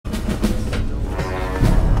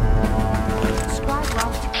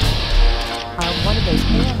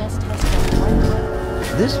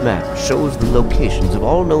This map shows the locations of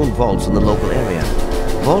all known vaults in the local area.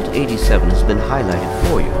 Vault 87 has been highlighted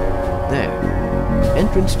for you. There.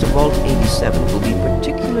 Entrance to Vault 87 will be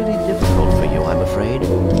particularly difficult for you, I'm afraid.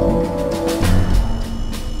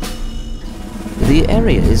 The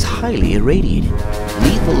area is highly irradiated.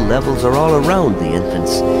 Lethal levels are all around the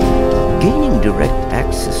entrance. Gaining direct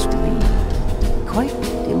access will be quite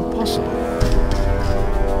impossible.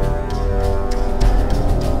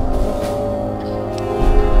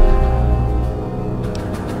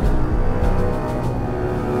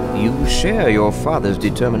 You share your father's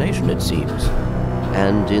determination, it seems.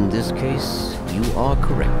 And in this case, you are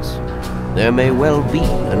correct. There may well be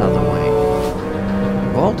another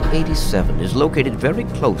way. Vault 87 is located very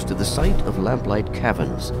close to the site of Lamplight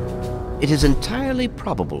Caverns. It is entirely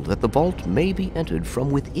probable that the vault may be entered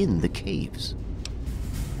from within the caves.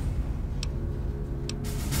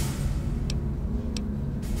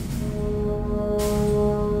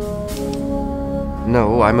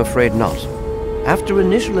 No, I'm afraid not. After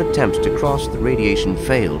initial attempts to cross the radiation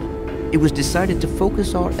failed, it was decided to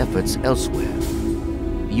focus our efforts elsewhere.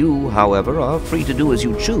 You, however, are free to do as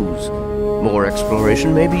you choose. More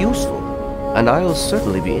exploration may be useful, and I'll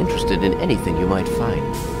certainly be interested in anything you might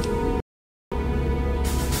find.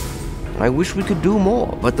 I wish we could do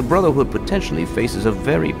more, but the Brotherhood potentially faces a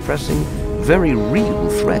very pressing, very real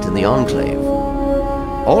threat in the Enclave.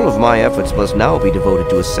 All of my efforts must now be devoted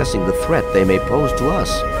to assessing the threat they may pose to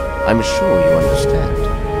us. I'm sure you understand.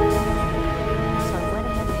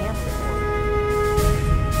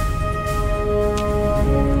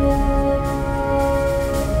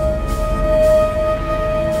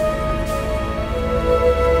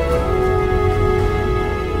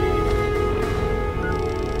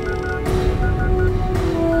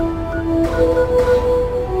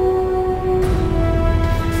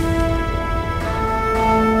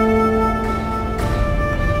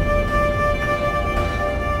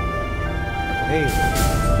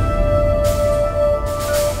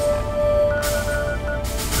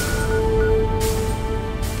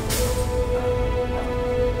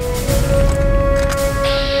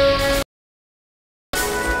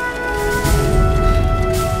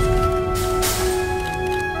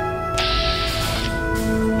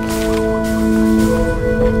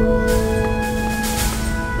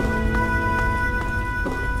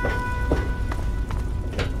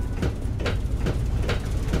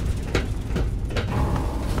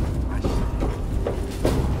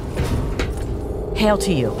 Hail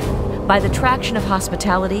to you. By the traction of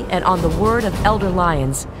hospitality and on the word of Elder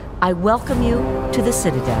Lions, I welcome you to the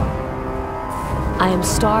Citadel. I am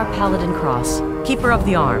Star Paladin Cross, Keeper of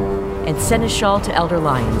the Arm, and Seneschal to Elder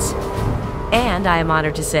Lions. And I am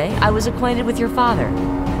honored to say I was acquainted with your father.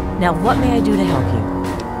 Now what may I do to help you?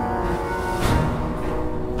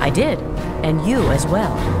 I did, and you as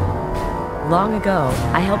well. Long ago,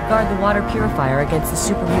 I helped guard the water purifier against the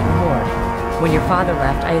super mutant horde. When your father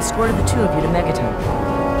left, I escorted the two of you to Megaton.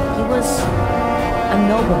 He was a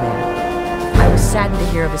nobleman. I was saddened to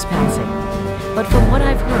hear of his passing. But from what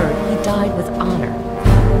I've heard, he died with honor.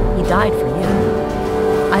 He died for you.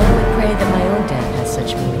 I only pray that my own death has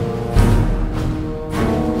such meaning.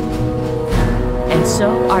 And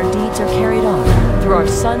so our deeds are carried on through our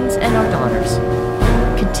sons and our daughters.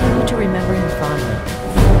 Continue to remember him fondly.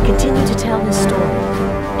 Continue to tell his story.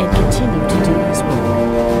 And continue to do his will.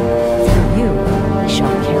 You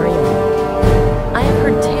shall carry on. I have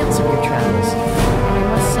heard tales of your travels, and I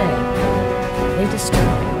must say, they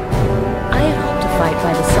disturb me. I had hoped to fight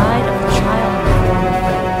by the side of the child of a former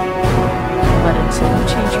friend. But until you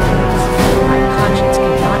change your ways, my conscience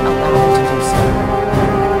cannot allow me to do so.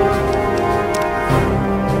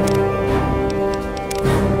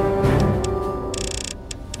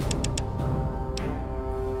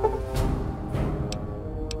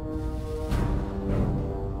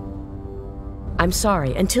 I'm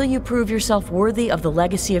sorry, until you prove yourself worthy of the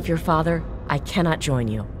legacy of your father, I cannot join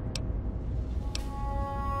you.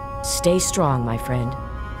 Stay strong, my friend.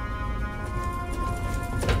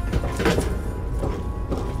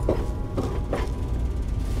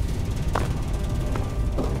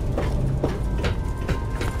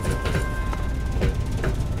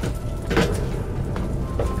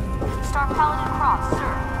 Star Paladin Cross,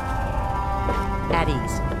 sir. At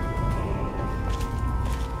ease.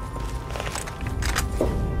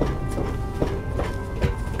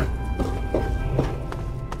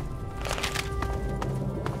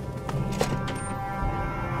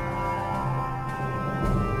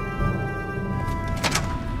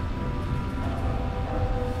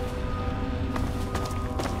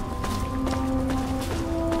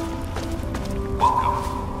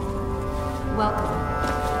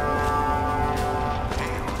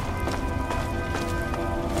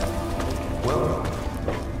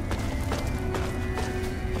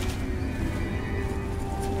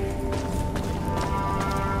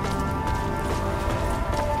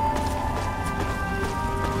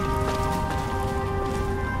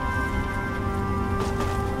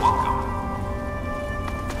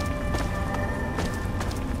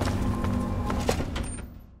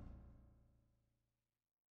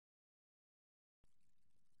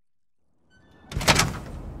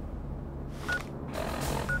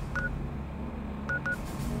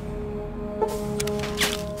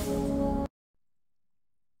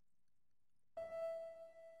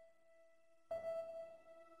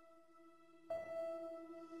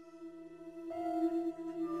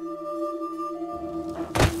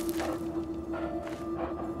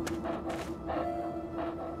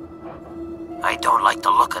 I don't like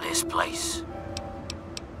the look of this place.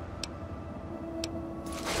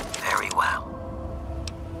 Very well.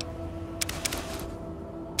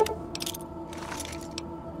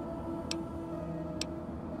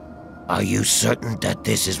 Are you certain that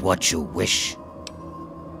this is what you wish?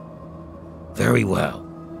 Very well.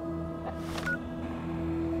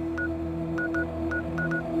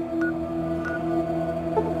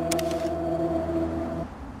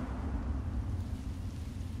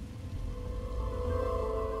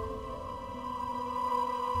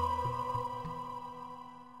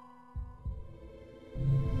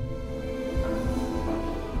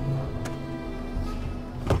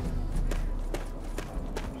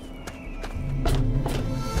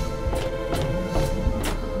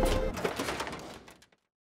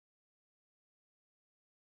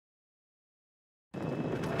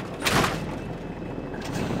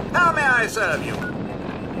 How may I serve you?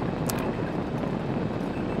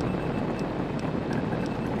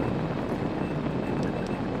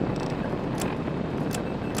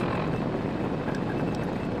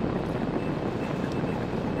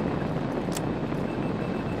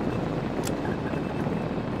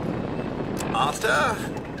 Master? I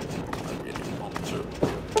really want to.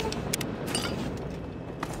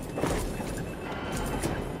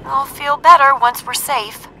 I'll feel better once we're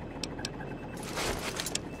safe.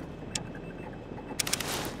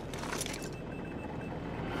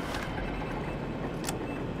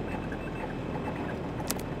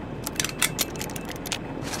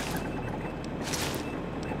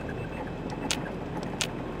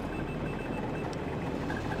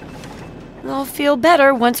 I'll feel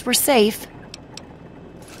better once we're safe.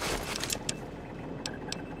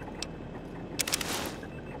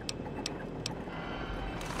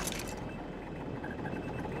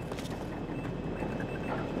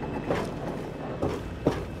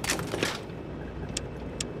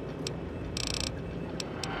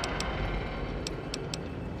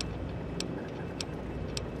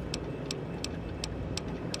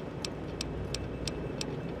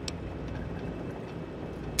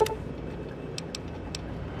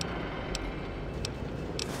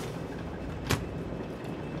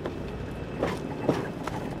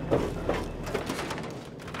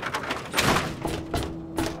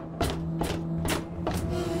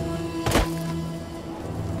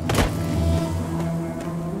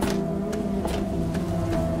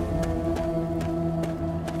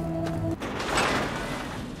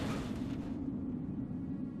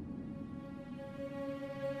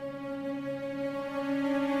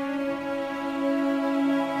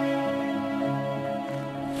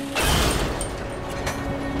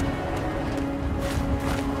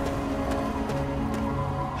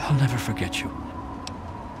 I'll never forget you.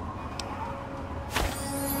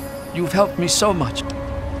 You've helped me so much.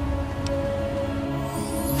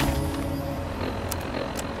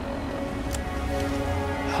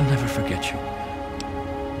 I'll never forget you.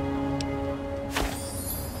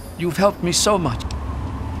 You've helped me so much.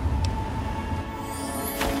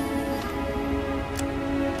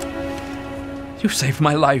 You saved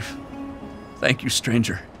my life. Thank you,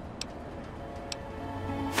 stranger.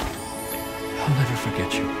 I'll never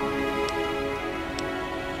forget you.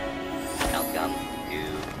 Welcome to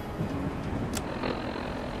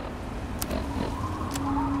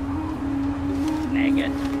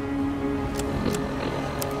Maggot.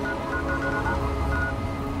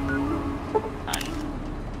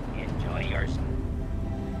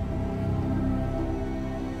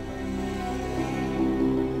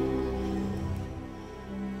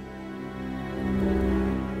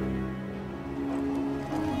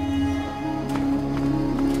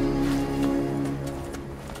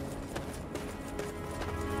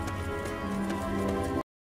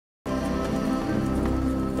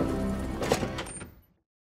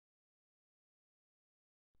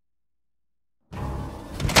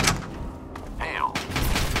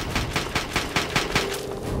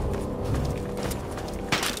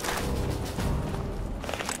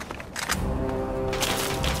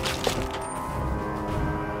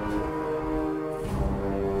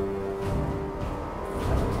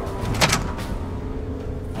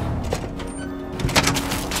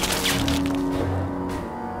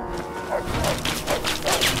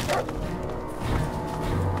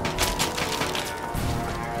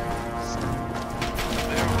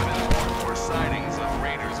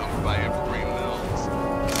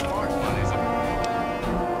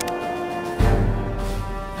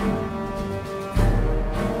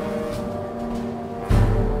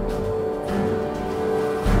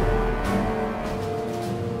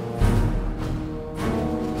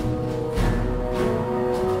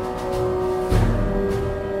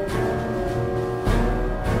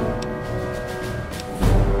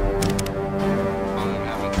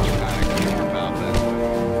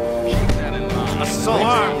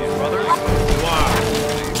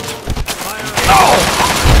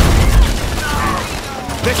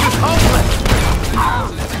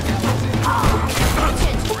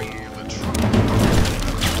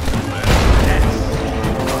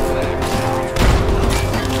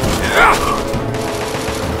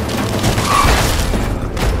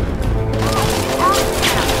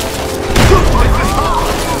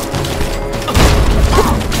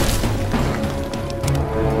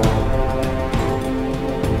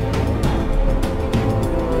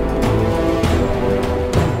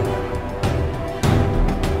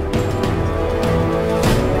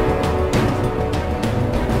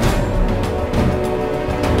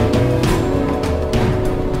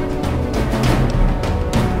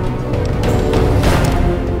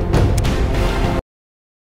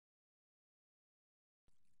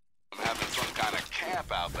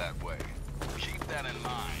 Out that way. Keep that in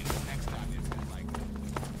mind next time you feel like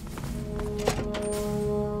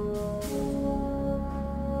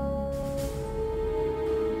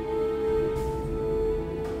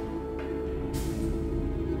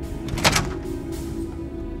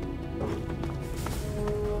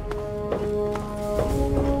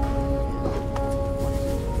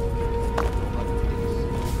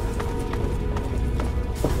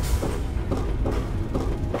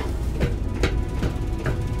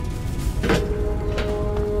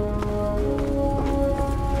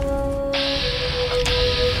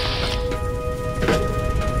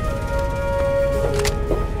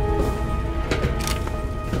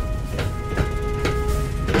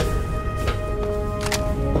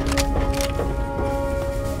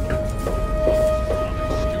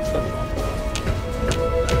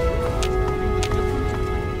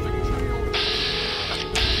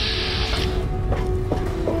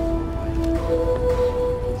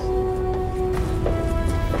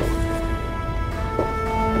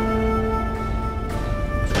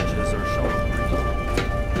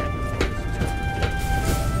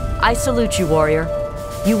I salute you, warrior.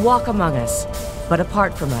 You walk among us, but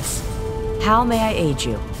apart from us. How may I aid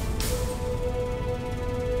you?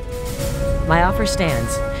 My offer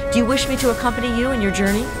stands. Do you wish me to accompany you in your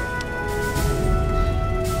journey?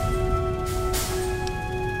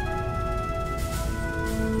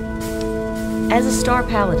 As a Star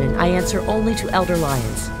Paladin, I answer only to Elder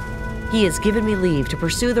Lyons. He has given me leave to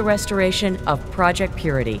pursue the restoration of Project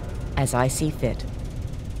Purity, as I see fit.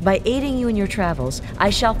 By aiding you in your travels, I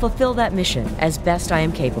shall fulfill that mission as best I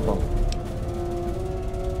am capable.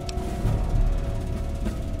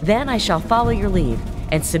 Then I shall follow your lead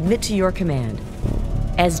and submit to your command.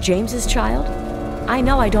 As James's child, I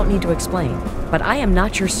know I don't need to explain, but I am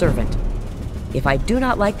not your servant. If I do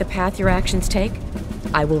not like the path your actions take,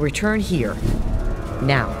 I will return here.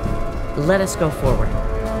 Now, let us go forward,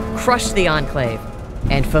 crush the Enclave,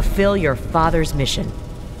 and fulfill your father's mission.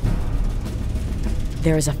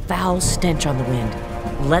 There is a foul stench on the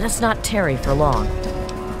wind. Let us not tarry for long.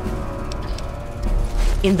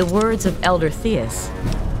 In the words of Elder Theus,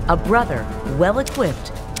 a brother well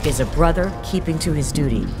equipped is a brother keeping to his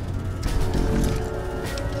duty.